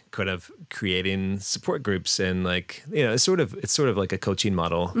kind of creating support groups, and like, it's sort of like a coaching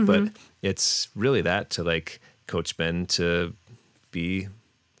model, but it's really that to like coach men to be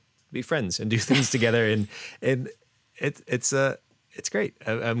friends and do things together. And it's great.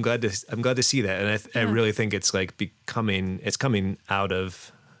 I'm glad to see that. And I really think it's like coming out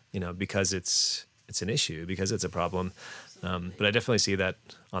of, because it's an issue, because it's a problem. But I definitely see that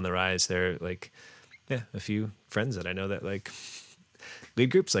on the rise. There are like, a few friends that I know that like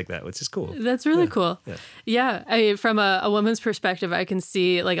lead groups like that, which is cool. That's really cool. Yeah. I mean, from a woman's perspective, I can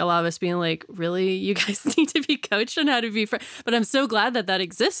see like a lot of us being like, really, you guys need to be coached on how to be friends. But I'm so glad that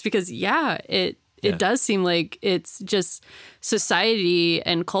exists, because it does seem like it's just society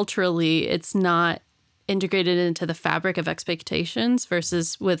and culturally, it's not integrated into the fabric of expectations,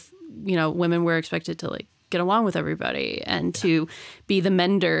 versus with, women were expected to like get along with everybody and to be the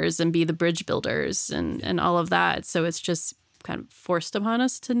menders and be the bridge builders and all of that. So it's just kind of forced upon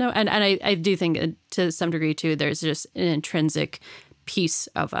us to know. And I do think to some degree too, there's just an intrinsic piece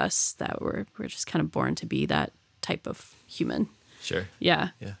of us that we're just kind of born to be that type of human. Sure. Yeah.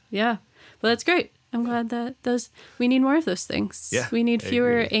 Well, that's great. I'm glad that we need more of those things. Yeah. We need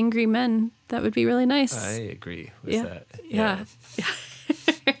fewer angry men. That would be really nice. I agree with that. Yeah.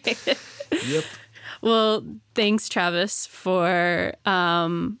 Yep. Well, thanks, Travis, for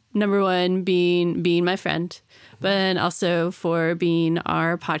number one, being my friend, but also for being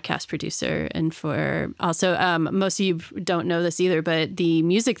our podcast producer, and for also, most of you don't know this either, but the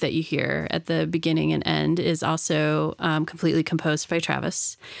music that you hear at the beginning and end is also completely composed by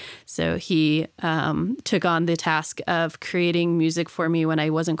Travis. So he took on the task of creating music for me when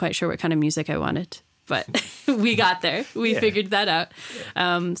I wasn't quite sure what kind of music I wanted. But we got there. We figured that out.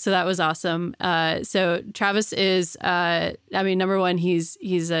 So that was awesome. So Travis is, number one, he's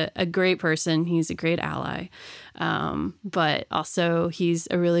a great person. He's a great ally. But also he's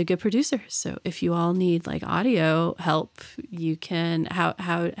a really good producer. So if you all need like audio help, you can,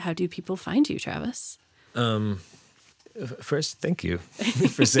 how do people find you, Travis? First, thank you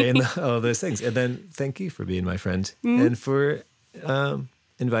for saying all those things. And then thank you for being my friend and for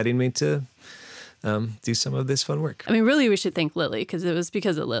inviting me to do some of this fun work. I mean, really, we should thank Lily, because it was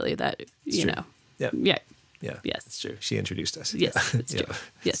because of Lily that, you know. Yeah. Yes. It's true. She introduced us. Yes, it's true.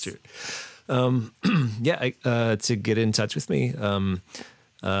 Yes. It's true. To get in touch with me,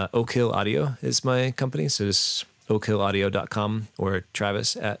 Oak Hill Audio is my company. So it's oakhillaudio.com or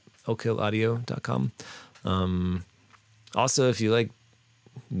Travis at oakhillaudio.com. Also, if you like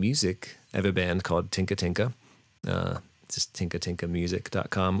music, I have a band called Tinka Tinka. Just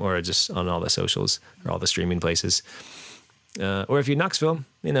tinkatinkamusic.com, or just on all the socials or all the streaming places. Or if you're in Knoxville,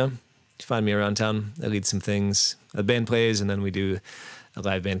 you find me around town. I lead some things. A band plays, and then we do a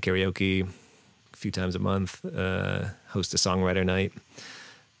live band karaoke a few times a month, host a songwriter night.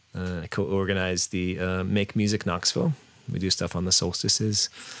 I co-organize the Make Music Knoxville. We do stuff on the solstices.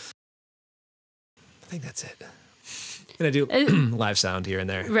 I think that's it. And I do live sound here and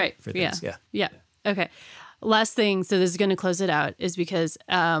there. Right. For things. Yeah. Okay. Last thing, so this is going to close it out, is because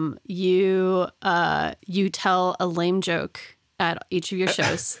you tell a lame joke at each of your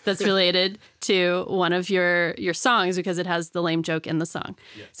shows that's related to one of your songs because it has the lame joke in the song.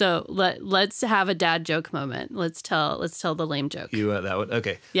 Yeah. So let's have a dad joke moment. Let's tell the lame joke. You that one?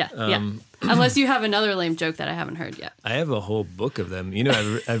 Okay. Yeah. Unless you have another lame joke that I haven't heard yet. I have a whole book of them. You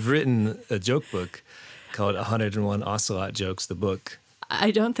know, I've written a joke book called 101 Ocelot Jokes, the book. I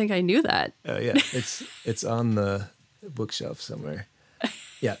don't think I knew that. Oh yeah, it's on the bookshelf somewhere.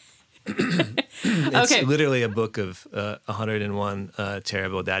 Yeah. It's literally a book of 101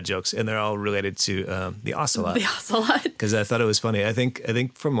 terrible dad jokes, and they're all related to the ocelot. The ocelot. Because I thought it was funny. I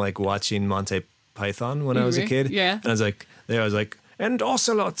think from like watching Monty Python when I was a kid. Yeah. And I was like, and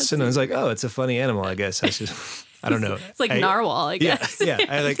ocelots, and I was like, oh, it's a funny animal. I guess I should. I don't know. It's like narwhal, I guess. Yeah.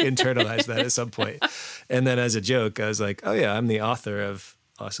 I like internalized that at some point, and then as a joke, I was like, oh yeah, I'm the author of.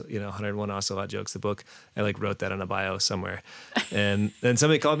 Also, 101 Ocelot Jokes, the book. I like wrote that on a bio somewhere. And then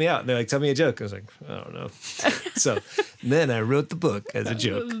somebody called me out and they're like, tell me a joke. I was like, I don't know. So then I wrote the book as a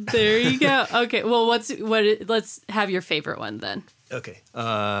joke. There you go. Okay. Well, let's have your favorite one then. Okay.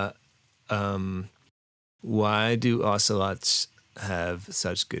 Why do ocelots have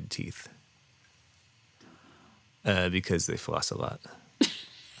such good teeth? Because they floss a lot.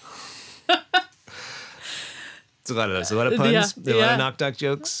 It's a lot of those. A lot of puns. A lot of knock-knock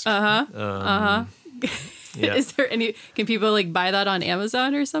jokes. Yeah. Is there any? Can people like buy that on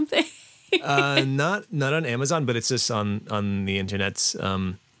Amazon or something? Not on Amazon, but it's just on the internet.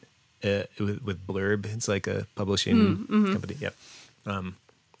 With Blurb, it's like a publishing company. Yep. And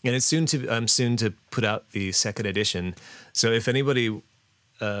it's I'm soon to put out the second edition. So if anybody,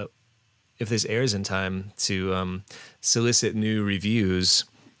 if this airs in time to solicit new reviews,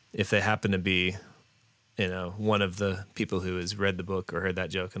 if they happen to be one of the people who has read the book or heard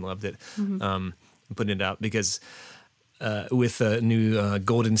that joke and loved it, I'm putting it out because with a new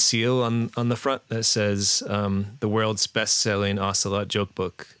golden seal on the front that says the world's best-selling ocelot joke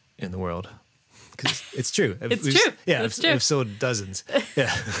book in the world. Because it's true. It's true. Yeah, it's true. I've sold dozens.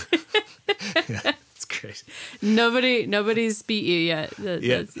 Yeah. Yeah, it's great. Nobody's beat you yet.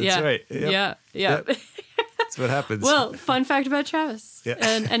 That's right. Yep. Yeah. That's what happens. Well, fun fact about Travis. Yeah.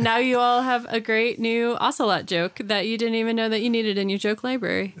 And now you all have a great new ocelot joke that you didn't even know that you needed in your joke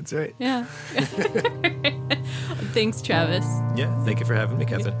library. That's right. Yeah. Thanks, Travis. Yeah. Thank you for having me,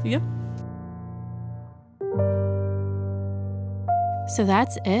 Kevin. Yep. So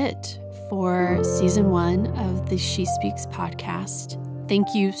that's it for season 1 of the She Speaks podcast.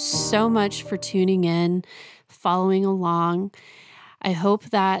 Thank you so much for tuning in, following along. I hope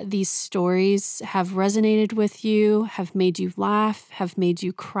that these stories have resonated with you, have made you laugh, have made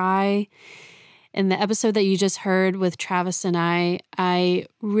you cry. In the episode that you just heard with Travis and I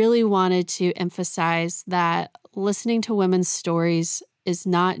really wanted to emphasize that listening to women's stories is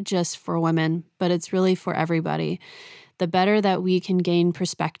not just for women, but it's really for everybody. The better that we can gain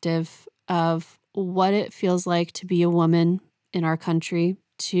perspective of what it feels like to be a woman in our country,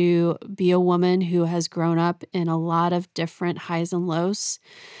 to be a woman who has grown up in a lot of different highs and lows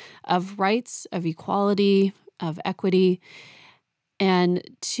of rights, of equality, of equity, and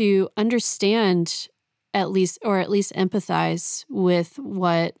to understand at least empathize with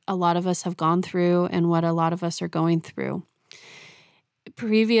what a lot of us have gone through and what a lot of us are going through.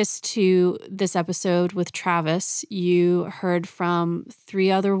 Previous to this episode with Travis, you heard from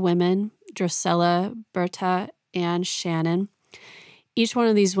 3 other women, Drusilla, Berta, and Shannon. Each one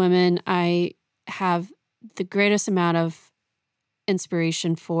of these women I have the greatest amount of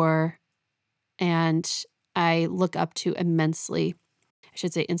inspiration for, and I look up to immensely. I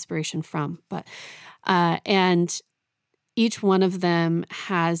should say inspiration from, but and each one of them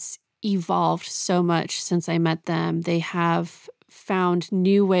has evolved so much since I met them. They have found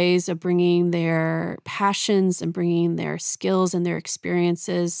new ways of bringing their passions and bringing their skills and their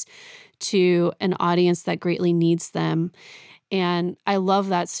experiences to an audience that greatly needs them. And I love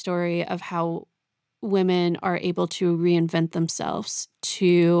that story of how women are able to reinvent themselves,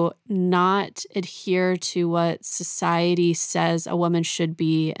 to not adhere to what society says a woman should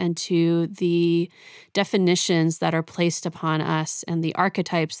be and to the definitions that are placed upon us and the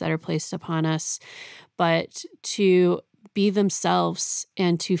archetypes that are placed upon us, but to be themselves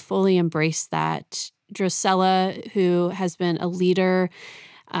and to fully embrace that. Drusilla, who has been a leader,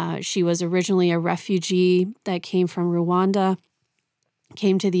 she was originally a refugee that came from Rwanda,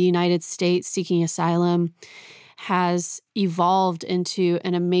 came to the United States seeking asylum, has evolved into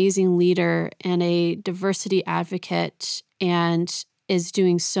an amazing leader and a diversity advocate, and is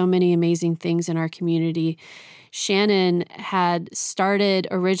doing so many amazing things in our community. Shannon had started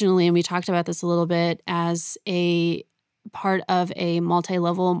originally, and we talked about this a little bit, as a part of a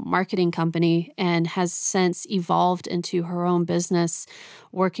multi-level marketing company and has since evolved into her own business,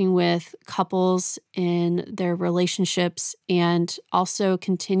 working with couples in their relationships and also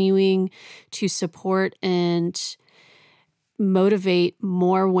continuing to support and motivate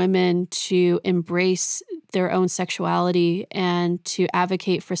more women to embrace their own sexuality and to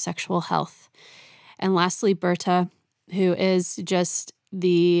advocate for sexual health. And lastly, Berta, who is just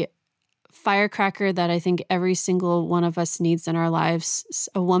the firecracker that I think every single one of us needs in our lives.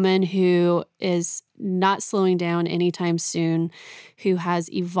 A woman who is not slowing down anytime soon, who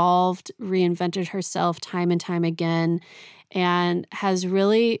has evolved, reinvented herself time and time again, and has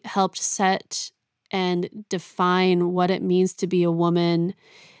really helped set and define what it means to be a woman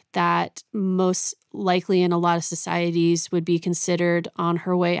that most likely in a lot of societies would be considered on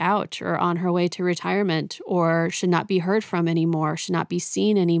her way out or on her way to retirement, or should not be heard from anymore, should not be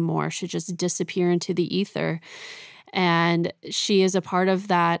seen anymore, should just disappear into the ether. And she is a part of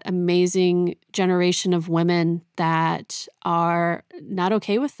that amazing generation of women that are not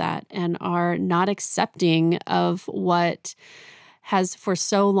okay with that and are not accepting of what has for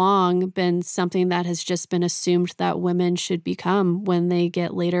so long been something that has just been assumed that women should become when they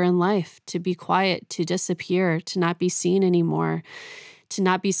get later in life: to be quiet, to disappear, to not be seen anymore, to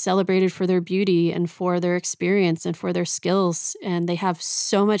not be celebrated for their beauty and for their experience and for their skills. And they have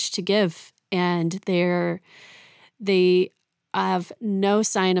so much to give, and they have no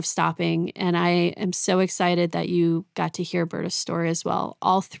sign of stopping. And I am so excited that you got to hear Berta's story as well.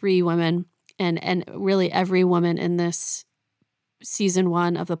 All three women, and really every woman in this season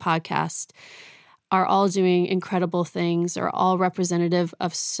 1 of the podcast, are all doing incredible things, are all representative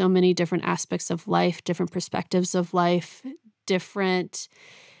of so many different aspects of life, different perspectives of life, different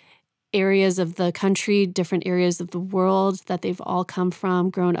areas of the country, different areas of the world that they've all come from,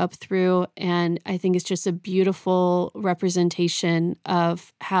 grown up through. And I think it's just a beautiful representation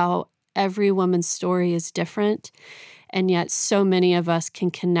of how every woman's story is different. And yet so many of us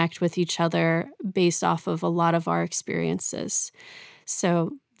can connect with each other based off of a lot of our experiences.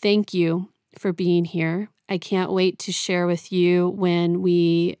 So thank you for being here. I can't wait to share with you when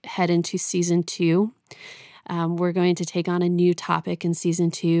we head into season 2. We're going to take on a new topic in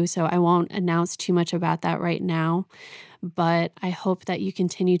season 2, so I won't announce too much about that right now. But I hope that you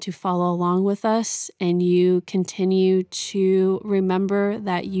continue to follow along with us and you continue to remember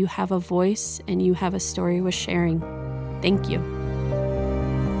that you have a voice and you have a story worth sharing. Thank you.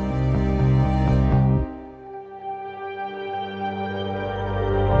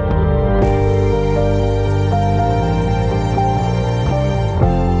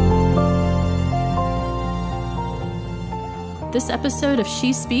 This episode of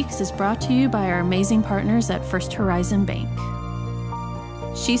She Speaks is brought to you by our amazing partners at First Horizon Bank.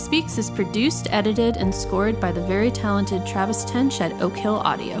 She Speaks is produced, edited, and scored by the very talented Travis Tench at Oak Hill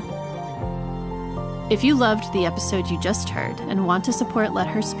Audio. If you loved the episode you just heard and want to support Let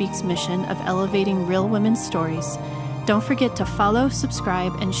Her Speak's mission of elevating real women's stories, don't forget to follow,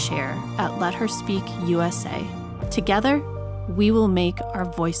 subscribe, and share at Let Her Speak USA. Together, we will make our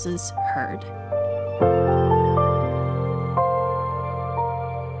voices heard.